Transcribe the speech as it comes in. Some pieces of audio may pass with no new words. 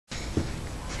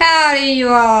Howdy you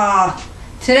all!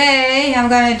 Today I'm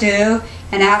going to do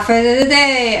an outfit of the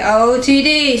day.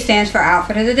 OOTD stands for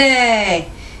outfit of the day.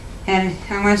 And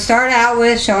I'm going to start out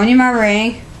with showing you my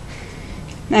ring.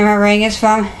 And my ring is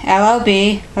from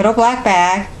LLB, little black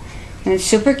bag. And it's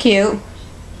super cute.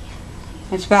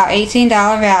 It's about $18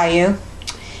 value.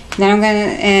 And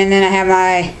then I have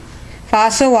my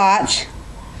fossil watch.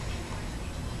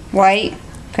 White,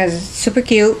 because it's super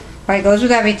cute. White goes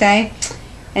with everything.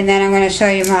 And then I'm going to show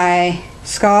you my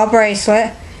skull bracelet,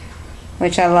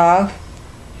 which I love.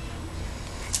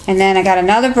 And then I got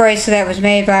another bracelet that was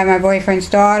made by my boyfriend's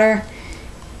daughter.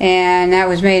 And that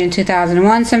was made in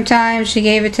 2001 sometime. She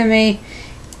gave it to me.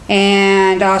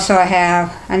 And also I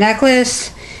have a necklace,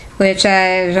 which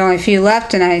there's only a few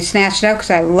left, and I snatched it up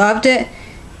because I loved it.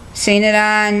 Seen it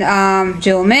on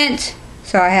Jewel Mint.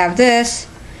 So I have this.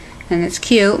 And it's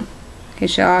cute.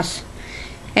 Get you all.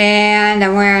 And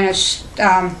I'm wearing a,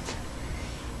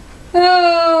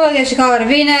 I guess you call it a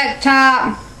V-neck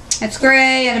top. It's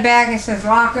gray. In the back it says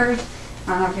lockers. I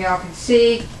don't know if y'all can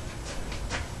see.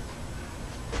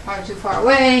 Probably too far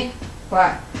away,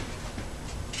 but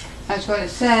that's what it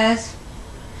says.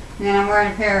 And then I'm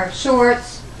wearing a pair of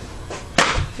shorts.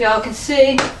 If y'all can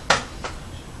see.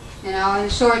 You know, and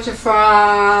the shorts are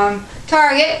from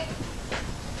Target.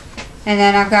 And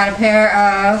then I've got a pair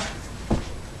of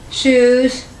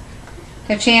shoes.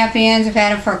 They're Champions. I've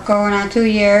had them for going on 2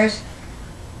 years.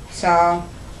 So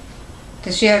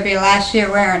this year will be the last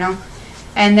year wearing them.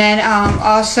 And then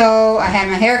also I had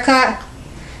my hair cut.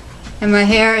 And my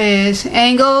hair is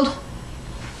angled.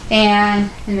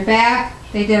 And in the back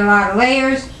they did a lot of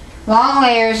layers. Long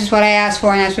layers is what I asked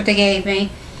for, and that's what they gave me.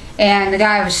 And the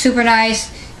guy was super nice,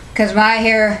 because my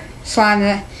hair salon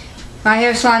that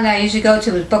I usually go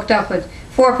to was booked up with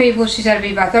 4 people. She said it'd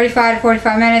be about 35 to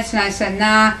 45 minutes, and I said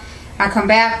nah, I'll come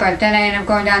back. But then I ended up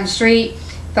going down the street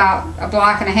about a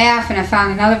block and a half, and I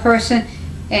found another person,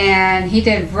 and he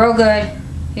did real good.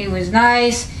 He was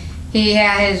nice. He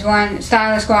had his one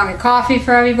stylist go out and get coffee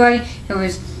for everybody. It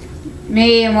was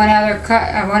me and one other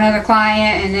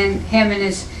client, and then him and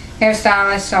his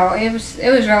hairstylist. So it was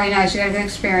really nice. You got a good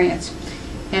experience,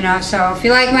 you know. So if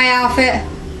you like my outfit,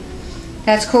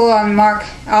 that's cool. I'll mark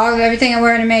everything I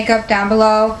wear in the makeup down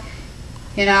below.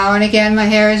 You know, and again, my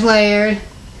hair is layered,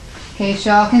 in case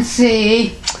y'all can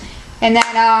see. And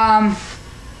then,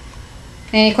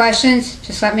 any questions,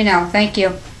 just let me know. Thank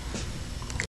you.